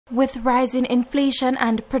With rising inflation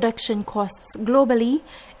and production costs globally,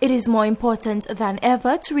 it is more important than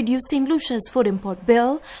ever to reduce St. Lucia's food import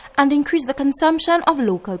bill and increase the consumption of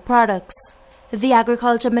local products. The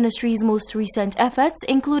Agriculture Ministry's most recent efforts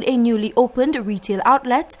include a newly opened retail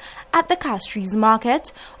outlet at the Contiues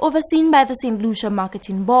market, overseen by the St. Lucia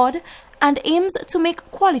Marketing Board, and aims to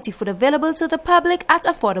make quality food available to the public at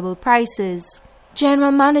affordable prices.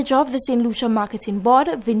 General Manager of the St. Lucia Marketing Board,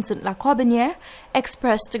 Vincent Lacobinier,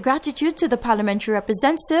 expressed gratitude to the parliamentary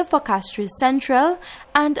representative for Contiues Central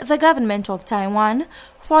and the government of Taiwan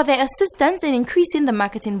for their assistance in increasing the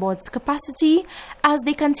Marketing Board's capacity as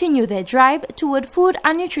they continue their drive toward food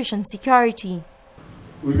and nutrition security.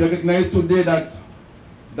 We recognize today that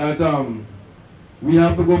we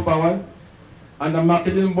have to go forward, and the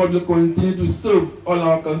Marketing Board will continue to serve all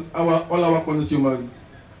our consumers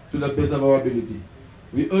to the best of our ability.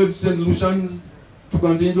 We urge St. Lucians to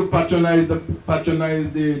continue to patronize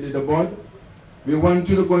the board. We want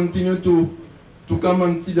you to continue to come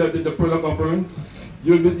and see the product offerings.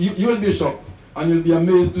 You'll be shocked and you'll be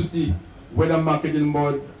amazed to see where the Marketing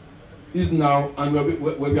Board is now and where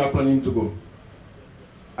we are planning to go.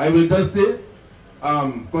 I will just say,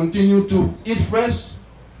 continue to eat fresh,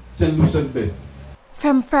 St. Lucia's best.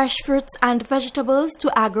 From fresh fruits and vegetables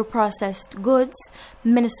to agro-processed goods,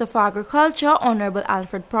 Minister for Agriculture, Honorable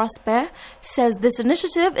Alfred Prosper, says this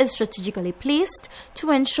initiative is strategically placed to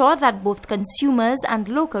ensure that both consumers and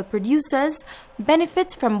local producers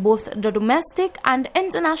benefit from both the domestic and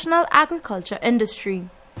international agriculture industry.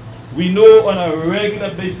 We know on a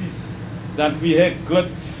regular basis that we have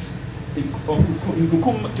gluts in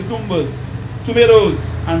cucumbers,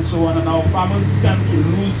 tomatoes, and so on, and our farmers stand to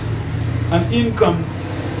lose an income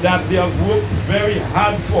that they have worked very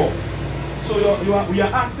hard for. So we are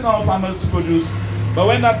asking our farmers to produce, but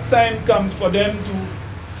when that time comes for them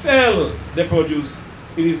to sell the produce,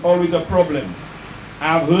 it is always a problem.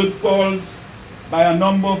 I have heard calls by a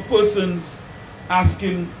number of persons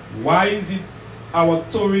asking why is it our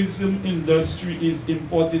tourism industry is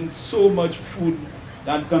importing so much food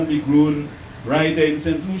that can be grown right there in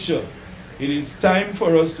St. Lucia. It is time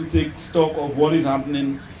for us to take stock of what is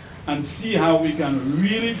happening and see how we can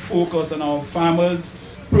really focus on our farmers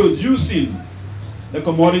producing the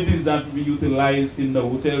commodities that we utilize in the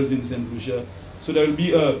hotels in St. Lucia. So there will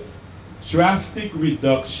be a drastic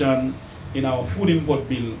reduction in our food import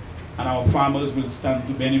bill and our farmers will stand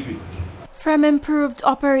to benefit. From improved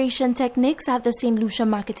operation techniques at the St. Lucia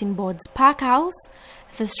Marketing Board's Park House,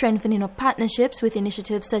 the strengthening of partnerships with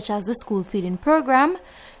initiatives such as the school feeding program,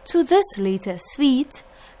 to this latest feat,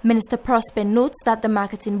 Minister Prosper notes that the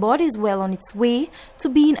Marketing Board is well on its way to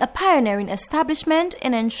being a pioneering establishment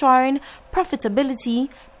in ensuring profitability,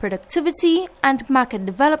 productivity, and market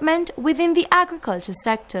development within the agriculture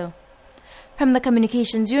sector. From the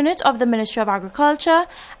Communications Unit of the Ministry of Agriculture,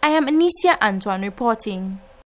 I am Lucia reporting.